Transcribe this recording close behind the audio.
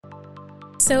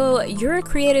So you're a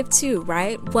creative too,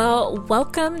 right? Well,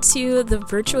 welcome to the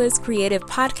Virtuous Creative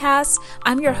Podcast.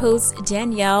 I'm your host,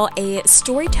 Danielle, a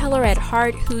storyteller at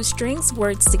heart who strings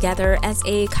words together as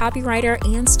a copywriter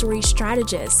and story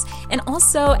strategist, and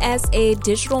also as a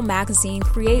digital magazine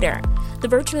creator. The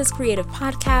Virtuous Creative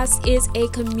Podcast is a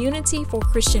community for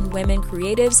Christian women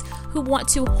creatives who want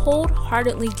to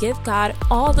wholeheartedly give God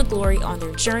all the glory on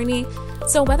their journey.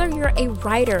 So whether you're a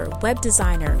writer, web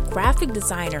designer, graphic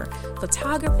designer,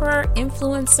 photographer,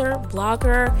 influencer,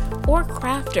 blogger, or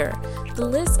crafter, the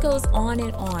list goes on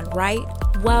and on, right?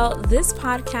 Well, this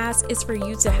podcast is for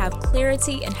you to have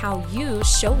clarity in how you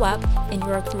show up in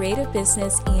your creative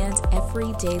business and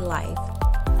everyday life.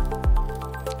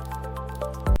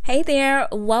 Hey there,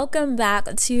 welcome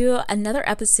back to another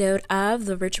episode of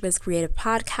the Virtuous Creative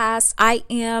Podcast. I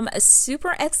am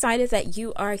super excited that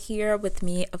you are here with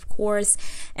me, of course.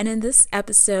 And in this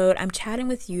episode, I'm chatting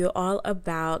with you all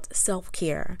about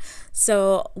self-care.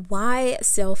 So why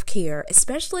self-care?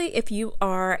 Especially if you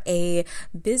are a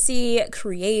busy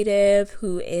creative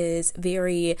who is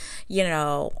very,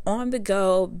 on the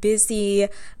go, busy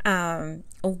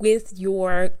with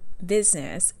your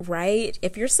business, right?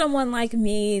 If you're someone like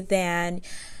me, then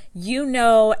you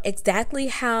know exactly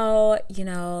how,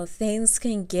 things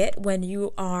can get when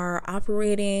you are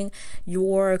operating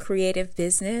your creative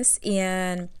business.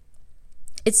 And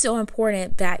it's so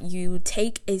important that you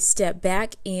take a step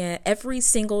back in every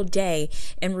single day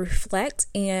and reflect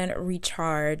and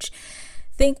recharge.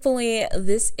 Thankfully,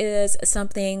 this is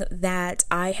something that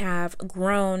I have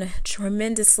grown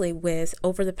tremendously with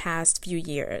over the past few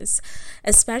years,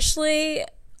 especially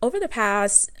over the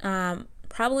past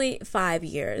probably 5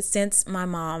 years since my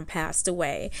mom passed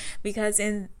away. Because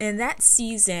in that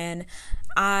season,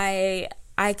 I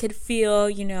could feel,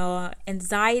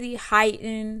 anxiety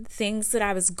heighten, things that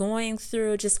I was going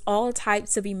through, just all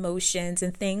types of emotions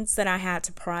and things that I had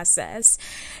to process.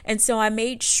 And so I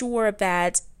made sure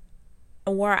that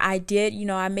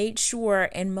I made sure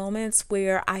in moments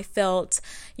where I felt,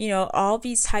 all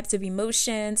these types of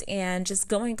emotions and just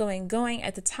going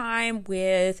at the time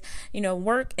with,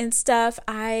 work and stuff,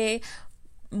 I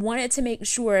wanted to make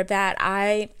sure that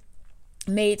I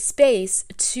made space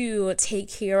to take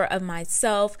care of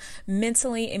myself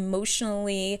mentally,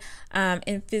 emotionally,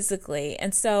 and physically.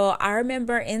 And so I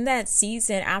remember in that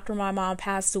season after my mom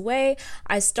passed away,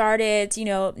 I started,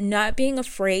 not being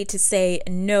afraid to say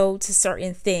no to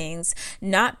certain things,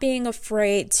 not being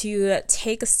afraid to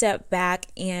take a step back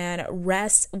and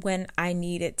rest when I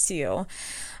needed to.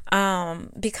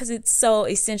 Because it's so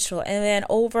essential. And then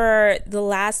over the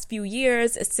last few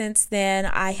years since then,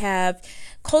 I have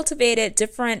cultivated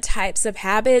different types of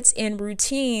habits and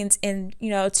routines and,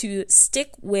 to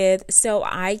stick with so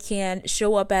I can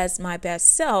show up as my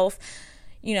best self,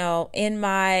 in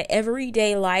my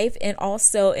everyday life and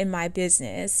also in my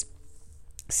business.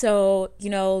 So,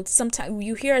 sometimes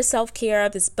you hear self-care,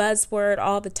 this buzzword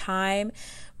all the time,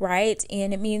 right?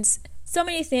 And it means so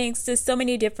many things to so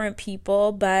many different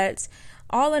people, but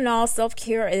all in all,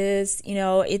 self-care is,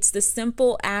 it's the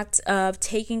simple act of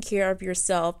taking care of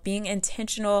yourself, being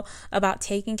intentional about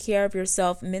taking care of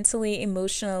yourself mentally,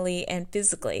 emotionally, and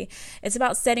physically. It's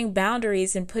about setting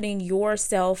boundaries and putting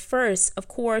yourself first. Of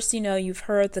course, you've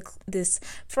heard this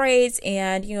phrase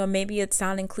and, maybe it's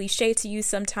sounding cliche to you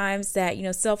sometimes that,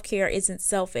 self-care isn't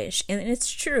selfish. And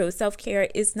it's true. Self-care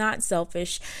is not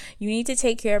selfish. You need to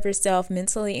take care of yourself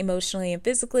mentally, emotionally, and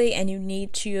physically, and you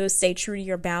need to stay true to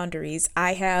your boundaries.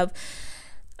 I have,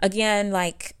 again,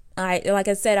 like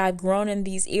I said, I've grown in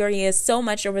these areas so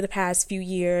much over the past few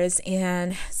years,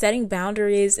 and setting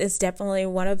boundaries is definitely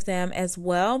one of them as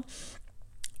well.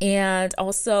 And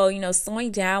also,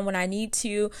 slowing down when I need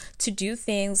to do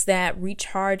things that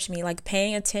recharge me, like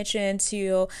paying attention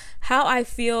to how I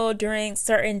feel during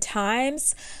certain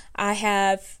times. I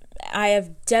have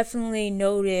definitely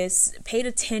paid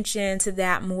attention to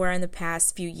that more in the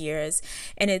past few years.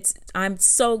 And I'm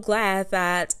so glad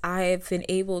that I've been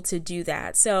able to do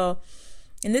that. So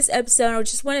in this episode, I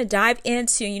just want to dive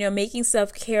into, making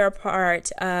self-care a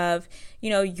part of,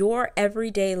 your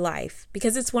everyday life,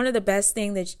 because it's one of the best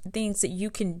things that you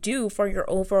can do for your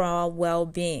overall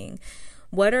well-being.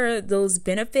 What are those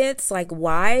benefits? Like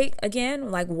why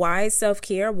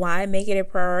self-care? Why make it a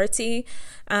priority?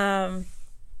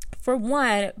 For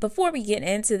one, before we get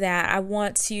into that, I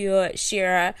want to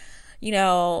share,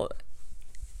 you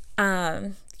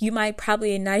might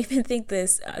probably not even think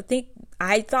this.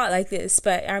 I thought like this,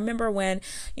 but I remember when,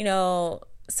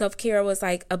 self-care was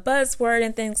like a buzzword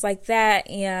and things like that.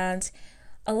 And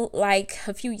like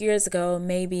a few years ago,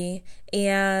 maybe.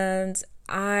 And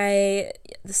I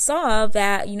saw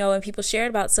that, when people shared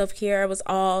about self-care, it was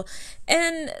all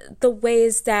in the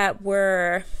ways that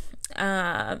were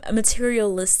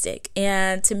materialistic.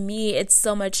 And to me, it's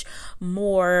so much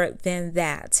more than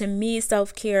that. To me,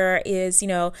 self-care is,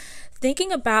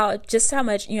 thinking about just how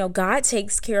much, God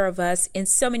takes care of us in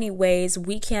so many ways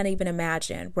we can't even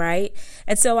imagine, right?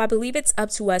 And so I believe it's up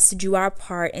to us to do our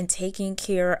part in taking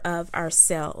care of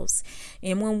ourselves.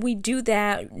 And when we do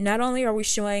that, not only are we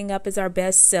showing up as our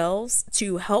best selves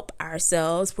to help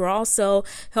ourselves, we're also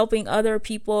helping other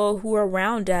people who are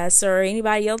around us or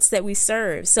anybody else that we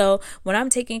serve. So when I'm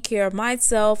taking care of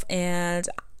myself and,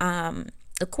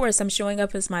 of course, I'm showing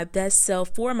up as my best self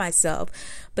for myself,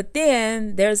 but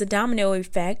then there's a domino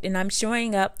effect, and I'm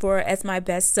showing up as my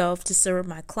best self to serve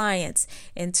my clients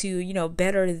and to,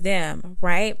 better them,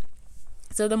 right?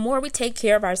 So the more we take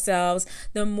care of ourselves,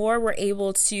 the more we're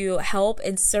able to help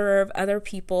and serve other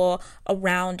people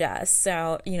around us.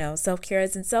 So, self-care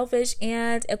isn't selfish,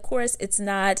 and of course, it's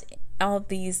not all of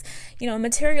these,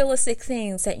 materialistic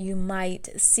things that you might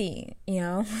see,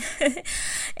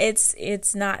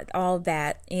 it's not all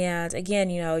that. And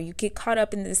again, you get caught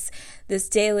up in this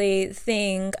daily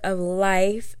thing of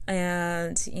life,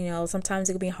 and, sometimes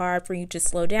it can be hard for you to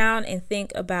slow down and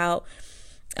think about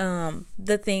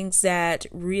the things that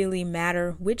really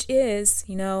matter, which is,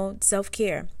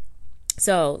 self-care.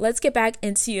 So let's get back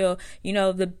into,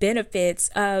 the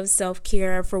benefits of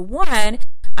self-care. For one,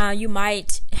 you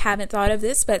might haven't thought of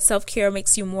this, but self-care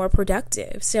makes you more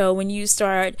productive. So when you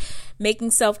start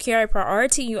making self-care a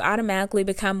priority, you automatically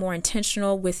become more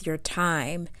intentional with your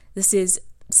time. This is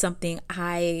something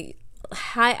I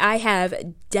have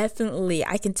definitely,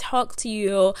 I can talk to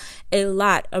you a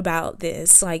lot about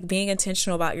this, like being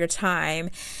intentional about your time.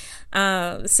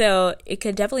 So it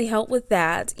can definitely help with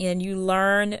that. And you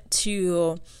learn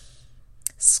to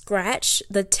scratch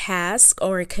the task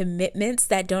or commitments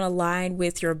that don't align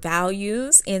with your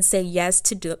values and say yes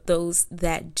to those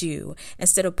that do,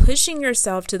 instead of pushing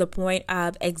yourself to the point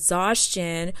of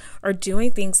exhaustion or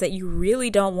doing things that you really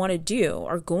don't want to do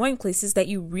or going places that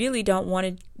you really don't want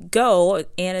to go,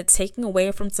 and it's taking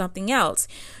away from something else.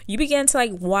 You begin to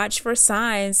watch for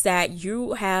signs that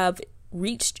you have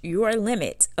reached your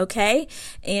limit, okay?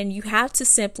 And you have to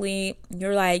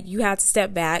you have to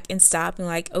step back and stop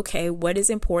and okay, what is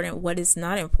important? What is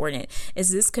not important? Is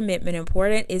this commitment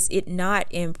important? Is it not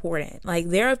important?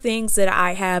 There are things that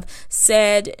I have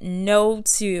said no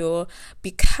to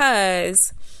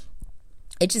because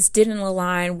it just didn't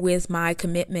align with my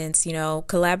commitments,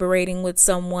 collaborating with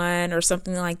someone or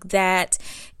something like that.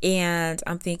 And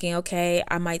I'm thinking, okay,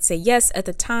 I might say yes at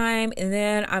the time, and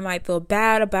then I might feel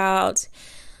bad about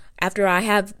after I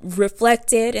have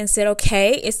reflected and said,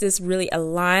 okay, is this really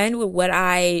aligned with what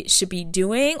I should be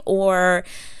doing? Or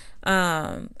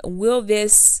will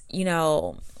this,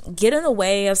 get in the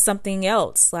way of something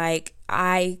else?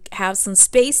 I have some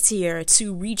space here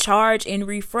to recharge and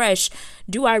refresh.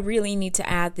 Do I really need to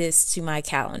add this to my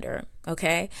calendar?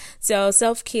 Okay. So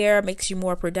self-care makes you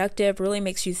more productive, really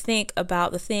makes you think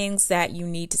about the things that you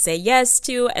need to say yes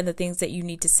to and the things that you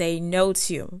need to say no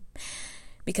to,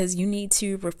 because you need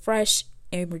to refresh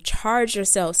and recharge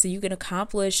yourself so you can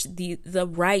accomplish the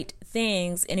right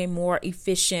things in a more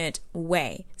efficient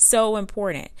way. So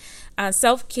important.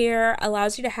 Self-care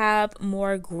allows you to have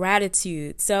more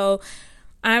gratitude. So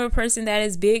I'm a person that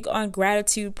is big on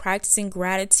gratitude, practicing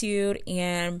gratitude,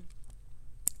 and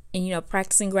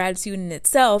practicing gratitude in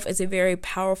itself is a very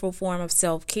powerful form of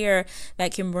self-care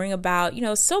that can bring about,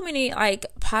 so many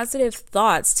positive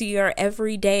thoughts to your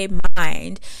everyday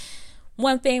mind.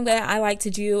 One thing that I like to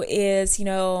do is,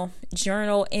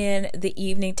 journal in the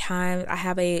evening time. I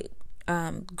have a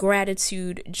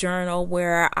gratitude journal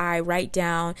where I write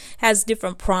down, has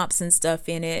different prompts and stuff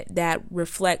in it that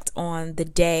reflect on the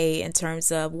day in terms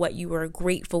of what you were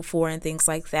grateful for and things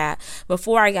like that.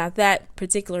 Before I got that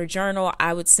particular journal,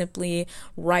 I would simply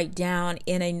write down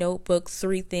in a notebook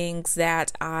 3 things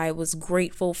that I was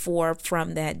grateful for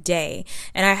from that day.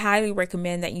 And I highly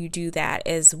recommend that you do that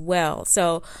as well.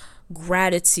 So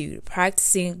gratitude,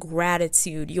 practicing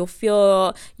gratitude, you'll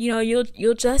feel,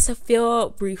 you'll just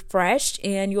feel refreshed,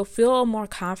 and you'll feel more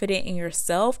confident in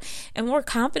yourself and more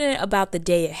confident about the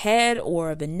day ahead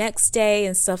or the next day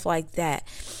and stuff like that,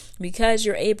 because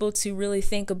you're able to really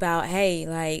think about, hey,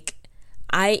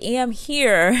 I am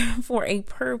here for a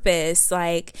purpose,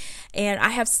 and I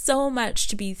have so much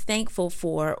to be thankful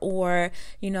for. Or,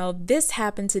 this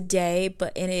happened today,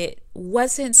 and it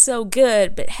wasn't so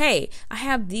good, but hey, I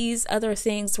have these other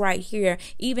things right here.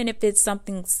 Even if it's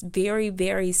something very,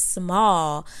 very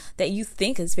small that you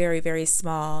think is very, very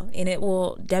small, and it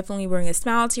will definitely bring a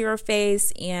smile to your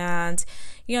face and,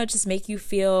 just make you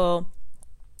feel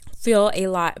a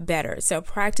lot better. So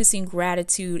practicing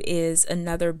gratitude is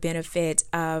another benefit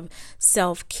of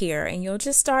self-care, and you'll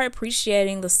just start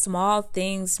appreciating the small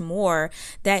things more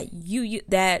that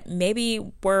that maybe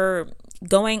were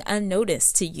going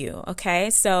unnoticed to you. Okay,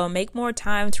 so make more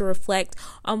time to reflect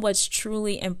on what's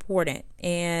truly important,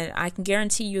 and I can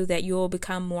guarantee you that you will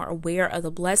become more aware of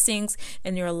the blessings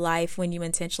in your life when you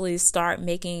intentionally start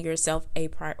making yourself a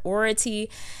priority.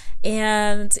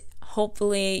 And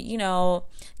hopefully,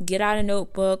 get out a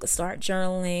notebook, start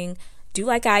journaling, do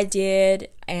like I did,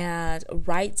 and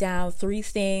write down 3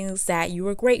 things that you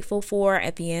were grateful for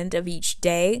at the end of each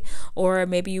day. Or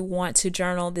maybe you want to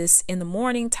journal this in the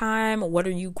morning time. What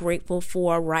are you grateful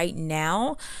for right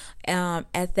now,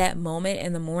 at that moment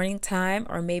in the morning time?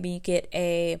 Or maybe you get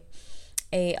a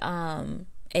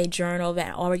journal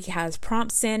that already has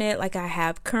prompts in it, like I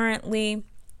have currently.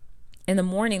 In the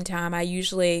morning time, I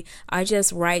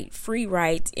just free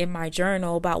write in my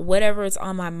journal about whatever is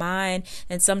on my mind.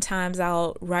 And sometimes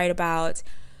I'll write about,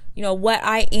 what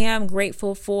I am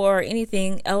grateful for,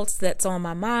 anything else that's on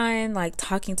my mind, like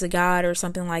talking to God or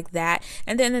something like that.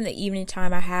 And then in the evening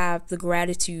time, I have the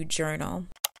gratitude journal.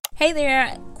 Hey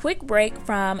there, quick break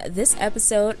from this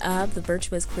episode of the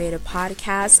Virtuous Creative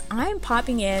Podcast. I'm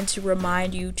popping in to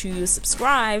remind you to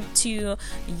subscribe to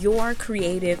Your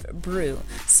Creative Brew.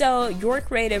 So Your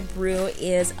Creative Brew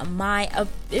is my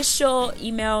official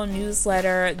email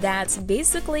newsletter that's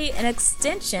basically an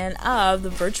extension of the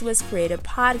Virtuous Creative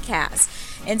Podcast.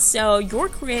 And so Your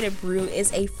Creative Brew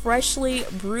is a freshly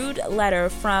brewed letter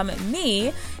from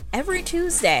me every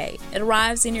Tuesday. It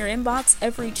arrives in your inbox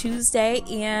every Tuesday,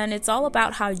 and it's all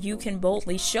about how you can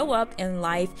boldly show up in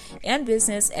life and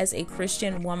business as a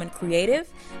Christian woman creative.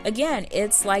 Again,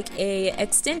 it's like a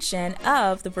extension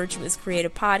of the Virtuous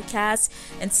Creative Podcast,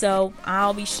 and so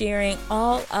I'll be sharing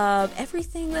all of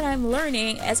everything that I'm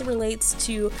learning as it relates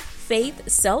to faith,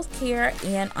 self-care,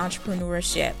 and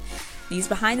entrepreneurship. These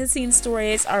behind-the-scenes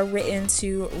stories are written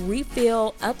to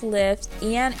refill, uplift,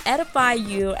 and edify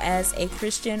you as a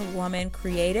Christian woman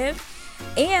creative.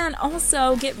 And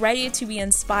also get ready to be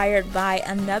inspired by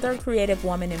another creative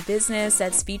woman in business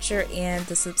that's featured in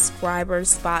the subscriber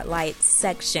spotlight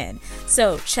section.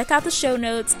 So check out the show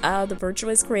notes of the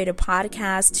Virtuous Creative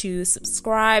Podcast to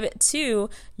subscribe to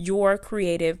Your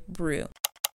Creative Brew.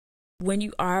 When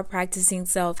you are practicing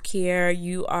self-care,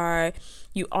 you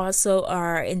also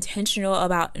are intentional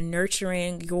about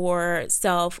nurturing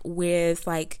yourself with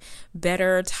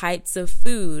better types of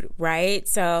food, right?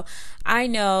 So I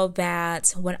know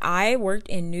that when I worked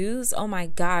in news, oh my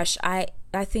gosh, I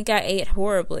think I ate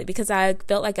horribly because I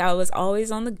felt like I was always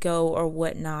on the go or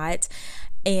whatnot.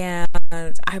 And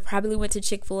I probably went to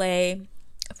Chick-fil-A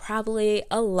probably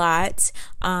a lot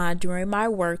during my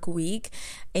work week.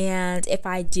 And if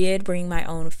I did bring my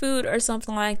own food or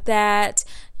something like that,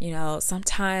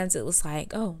 sometimes it was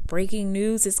like, oh, breaking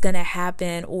news is going to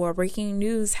happen, or breaking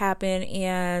news happened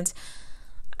and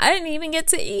I didn't even get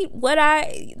to eat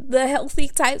the healthy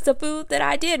types of food that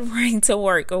I did bring to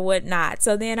work or whatnot.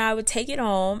 So then I would take it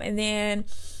home and then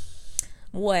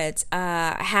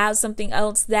have something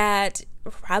else that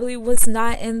probably was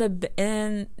not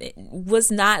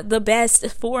was not the best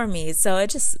for me. So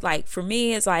it just for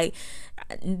me, it's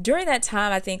during that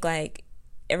time, I think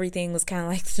everything was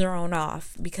kind of thrown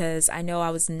off because I know I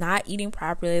was not eating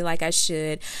properly like I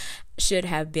should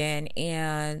have been.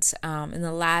 And in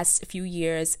the last few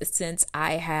years since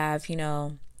I have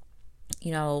been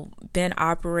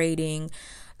operating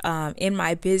in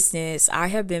my business, I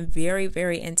have been very,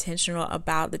 very intentional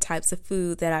about the types of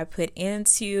food that I put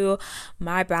into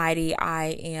my body. I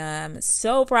am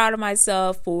so proud of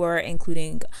myself for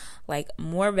including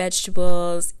more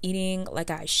vegetables, eating like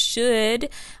I should,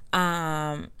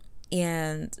 and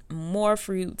more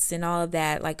fruits and all of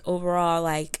that. Overall,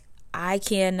 I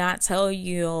cannot tell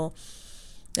you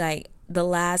the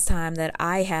last time that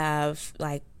I have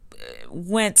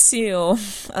went to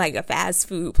a fast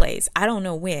food place. I don't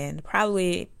know when.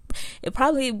 It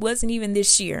probably wasn't even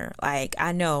this year.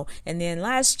 I know. And then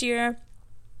last year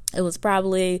it was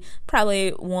probably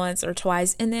once or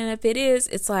twice. And then if it is,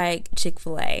 it's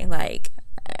Chick-fil-A.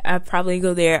 I probably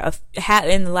go there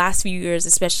in the last few years,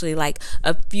 especially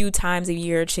a few times a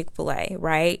year, Chick-fil-A,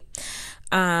 right?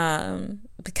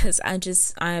 because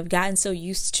I've gotten so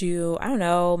used to, I don't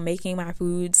know, making my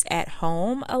foods at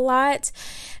home a lot.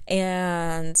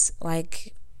 And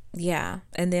like, yeah.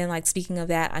 And then like, speaking of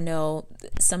that, I know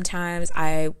sometimes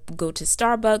I go to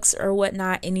Starbucks or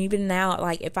whatnot. And even now,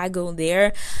 like if I go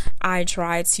there, I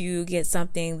try to get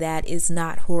something that is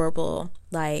not horrible.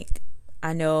 Like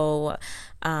I know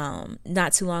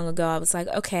not too long ago I was like,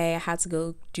 okay, I had to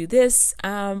go do this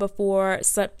before I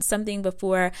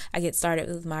get started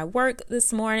with my work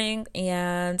this morning,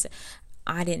 and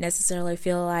I didn't necessarily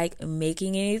feel like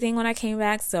making anything when I came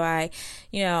back. So I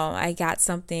got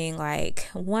something like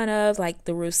one of like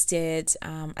the roasted,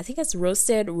 I think it's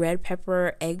roasted red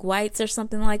pepper egg whites or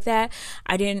something like that.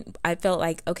 I felt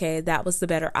like, okay, that was the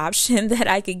better option that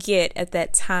I could get at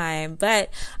that time,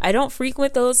 but I don't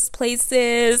frequent those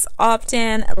places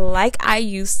often like I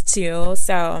used to.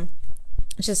 So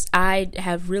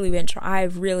I've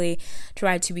really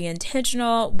tried to be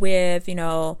intentional with,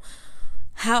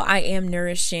 how I am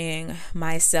nourishing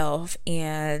myself,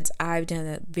 and I've done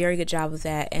a very good job of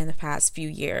that in the past few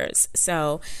years.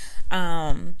 So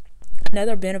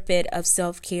another benefit of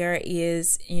self-care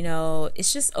is,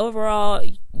 it's just overall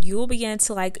you'll begin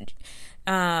to like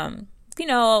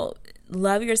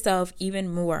love yourself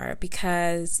even more,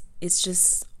 because it's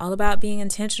just all about being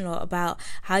intentional about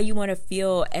how you want to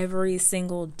feel every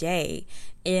single day.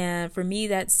 And for me,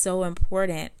 that's so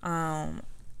important.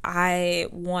 I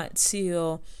want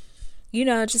to,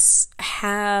 just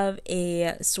have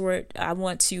I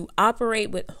want to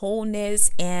operate with wholeness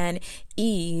and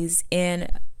ease in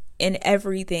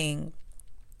everything.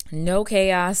 No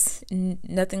chaos,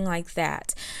 nothing like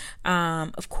that.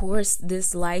 Of course,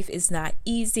 this life is not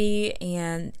easy,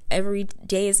 and every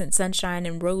day isn't sunshine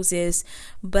and roses,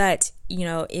 but,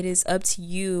 it is up to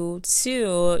you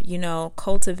to,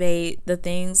 cultivate the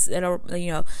things that are,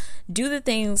 do the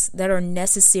things that are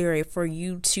necessary for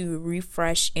you to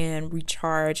refresh and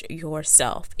recharge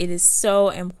yourself. It is so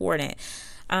important.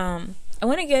 I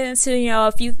want to get into,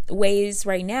 a few ways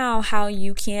right now how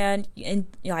you can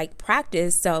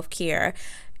practice self-care,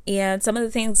 and some of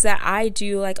the things that I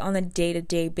do like on a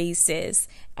day-to-day basis.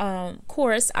 Of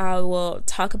course, I will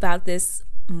talk about this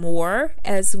more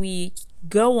as we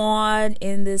go on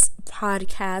in this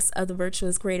podcast of the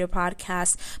Virtuous Creator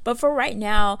Podcast. But for right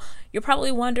now, you're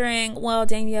probably wondering, well,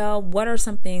 Danielle, what are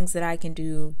some things that I can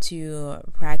do to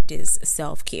practice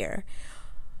self-care?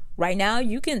 Right now,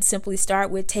 you can simply start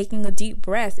with taking a deep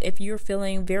breath. If you're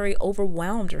feeling very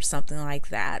overwhelmed or something like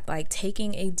that, like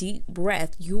taking a deep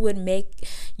breath, you would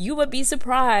be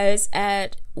surprised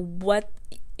at what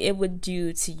it would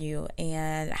do to you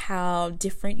and how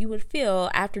different you would feel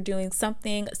after doing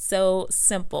something so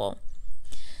simple.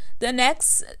 The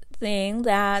next thing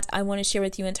that I want to share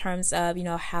with you in terms of,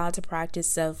 how to practice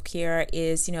self-care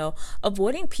is,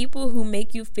 avoiding people who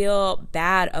make you feel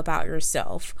bad about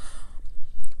yourself.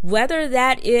 Whether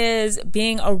that is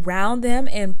being around them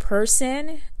in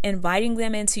person, inviting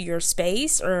them into your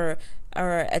space, or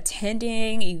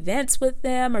attending events with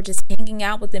them, or just hanging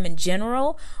out with them in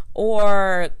general,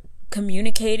 or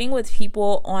communicating with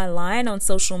people online on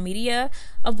social media,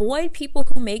 avoid people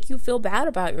who make you feel bad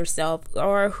about yourself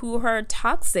or who are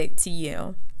toxic to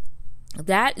you.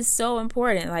 That is so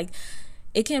important. Like,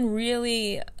 it can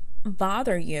really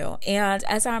bother you. And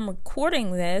as I'm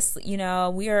recording this,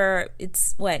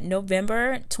 it's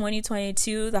November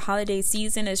 2022. The holiday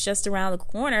season is just around the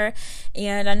corner,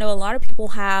 and I know a lot of people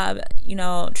have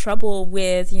trouble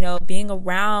with being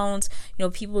around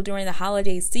people during the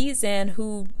holiday season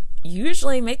who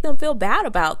usually make them feel bad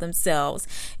about themselves.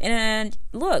 And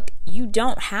look, you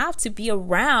don't have to be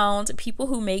around people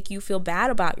who make you feel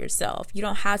bad about yourself. You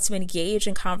don't have to engage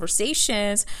in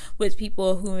conversations with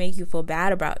people who make you feel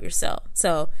bad about yourself.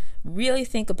 So really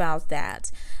think about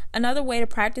that. Another way to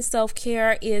practice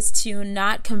self-care is to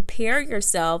not compare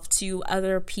yourself to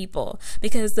other people,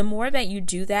 because the more that you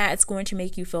do that, it's going to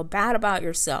make you feel bad about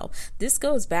yourself. This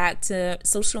goes back to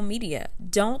social media.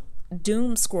 Don't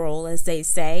doom scroll, as they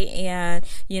say, and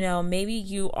maybe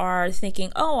you are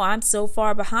thinking, oh, I'm so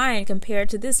far behind compared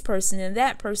to this person and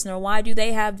that person, or why do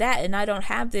they have that and I don't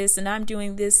have this, and I'm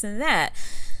doing this and that.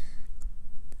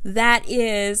 That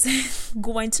is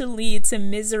going to lead to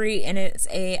misery, and it's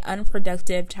a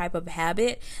unproductive type of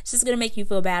habit. It's just going to make you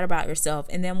feel bad about yourself.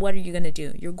 And then what are you going to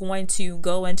do? You're going to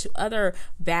go into other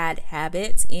bad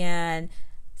habits, and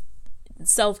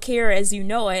self-care as you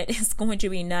know it is going to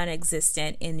be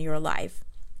non-existent in your life.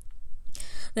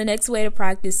 The next way to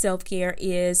practice self-care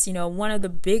is, one of the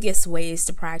biggest ways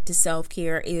to practice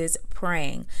self-care is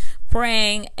praying.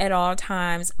 Praying at all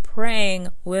times, praying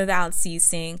without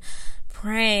ceasing,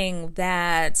 praying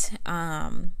that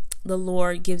the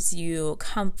Lord gives you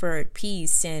comfort,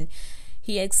 peace, and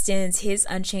He extends His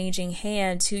unchanging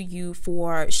hand to you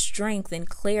for strength and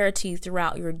clarity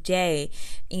throughout your day.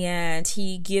 And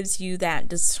He gives you that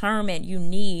discernment you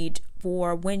need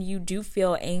for when you do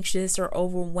feel anxious or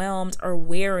overwhelmed or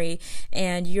weary,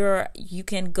 and you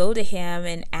can go to Him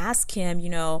and ask Him,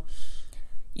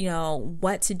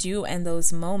 what to do in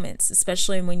those moments,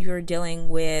 especially when you're dealing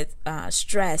with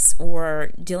stress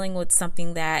or dealing with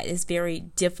something that is very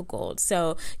difficult.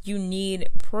 So you need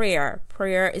prayer.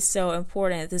 Prayer is so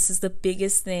important. This is the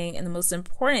biggest thing and the most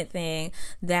important thing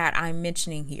that I'm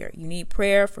mentioning here. You need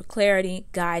prayer for clarity,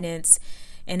 guidance,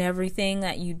 and everything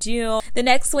that you do. The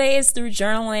next way is through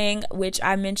journaling, which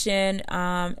I mentioned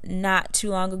not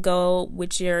too long ago,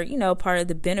 which are, part of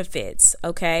the benefits.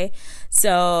 Okay.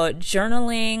 So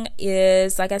journaling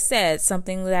is, like I said,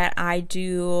 something that I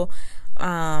do.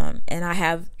 And I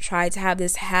have tried to have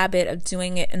this habit of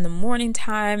doing it in the morning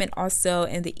time and also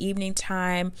in the evening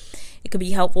time. It could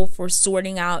be helpful for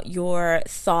sorting out your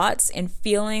thoughts and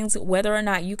feelings, whether or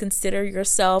not you consider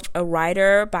yourself a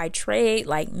writer by trade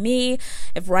like me,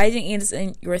 if writing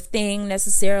isn't your thing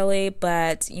necessarily,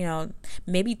 but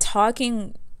maybe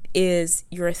talking is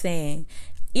your thing.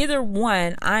 Either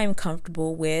one I'm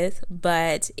comfortable with,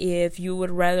 but if you would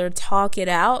rather talk it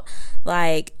out,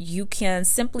 like, you can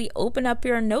simply open up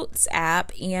your notes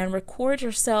app and record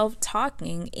yourself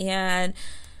talking and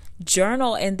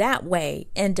journal in that way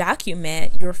and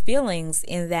document your feelings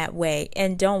in that way.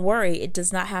 And don't worry, it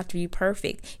does not have to be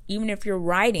perfect. Even if you're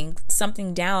writing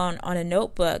something down on a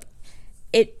notebook,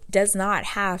 it does not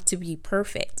have to be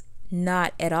perfect.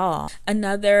 Not at all.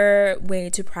 Another way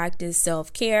to practice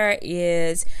self-care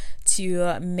is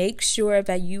to make sure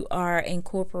that you are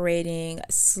incorporating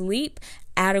sleep,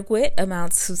 adequate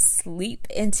amounts of sleep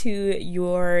into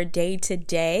your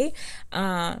day-to-day,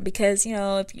 because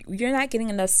if you're not getting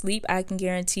enough sleep, I can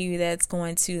guarantee you that's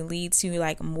going to lead to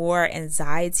like more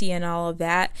anxiety and all of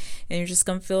that, and you're just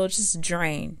gonna feel just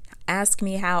drained. Ask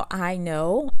me how I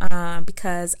know,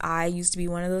 because I used to be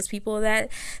one of those people that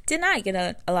did not get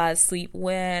a lot of sleep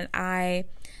when I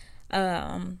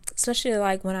especially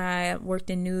like when I worked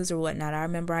in news or whatnot. I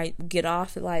remember I'd get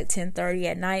off at like 10:30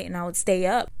 at night and I would stay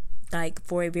up like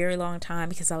for a very long time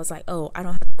because I was like, oh, I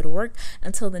don't have to go to work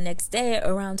until the next day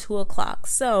around 2:00.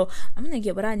 So I'm going to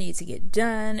get what I need to get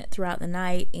done throughout the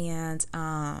night. And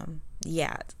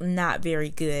not very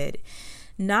good.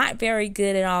 Not very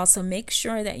good at all. So make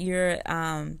sure that you're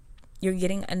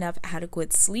getting enough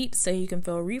adequate sleep so you can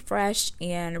feel refreshed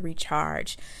and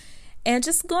recharged. And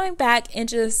just going back and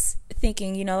just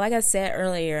thinking, like I said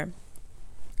earlier,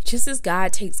 just as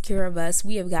God takes care of us,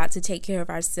 we have got to take care of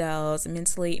ourselves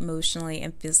mentally, emotionally,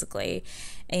 and physically.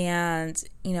 And,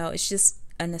 it's just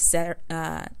a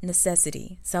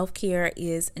necessity. Self-care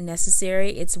is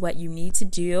necessary. It's what you need to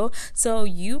do so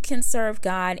you can serve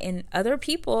God and other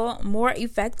people more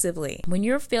effectively. When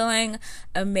you're feeling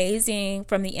amazing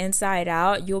from the inside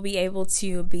out, you'll be able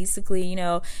to basically,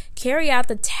 carry out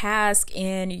the task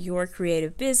in your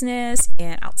creative business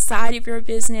and outside of your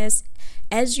business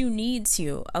as you need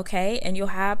to, okay? And you'll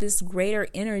have this greater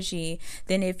energy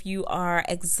than if you are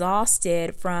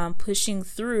exhausted from pushing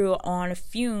through on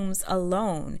fumes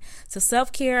alone. So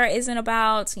self-care isn't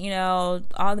about,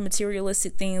 all the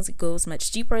materialistic things. It goes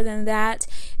much deeper than that.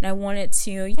 And I wanted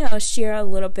to, share a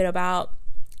little bit about,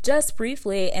 just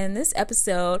briefly in this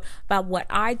episode, about what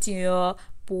I do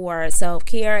for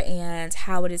self-care and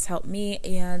how it has helped me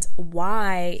and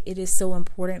why it is so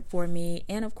important for me.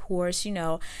 And of course,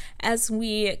 as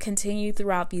we continue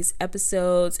throughout these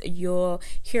episodes, you'll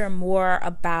hear more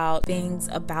about things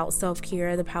about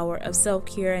self-care, the power of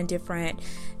self-care, and different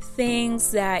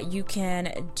things that you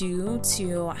can do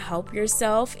to help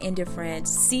yourself in different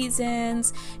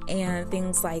seasons and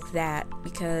things like that,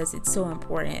 because it's so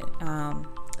important.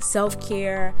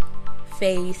 Self-care,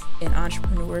 faith, and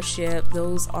entrepreneurship,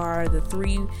 those are the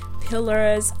 3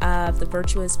 pillars of the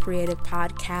Virtuous Creative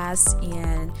Podcast.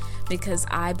 And because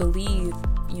I believe,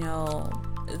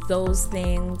 those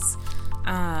things,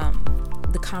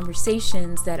 the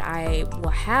conversations that I will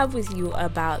have with you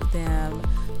about them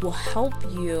will help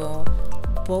you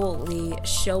boldly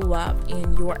show up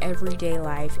in your everyday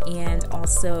life and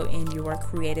also in your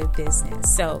creative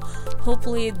business. So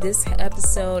hopefully this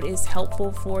episode is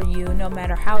helpful for you, no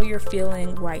matter how you're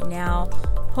feeling right now.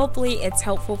 Hopefully it's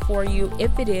helpful for you.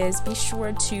 If it is, be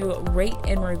sure to rate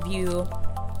and review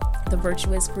the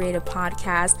Virtuous Creative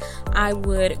Podcast. I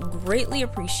would greatly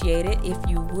appreciate it if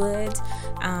you would.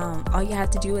 All you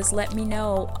have to do is let me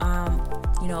know,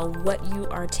 what you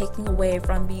are taking away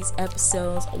from these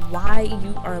episodes, why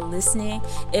you are listening.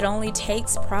 It only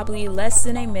takes probably less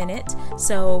than a minute.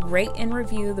 So rate and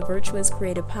review the Virtuous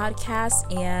Creative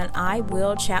Podcast, and I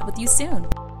will chat with you soon.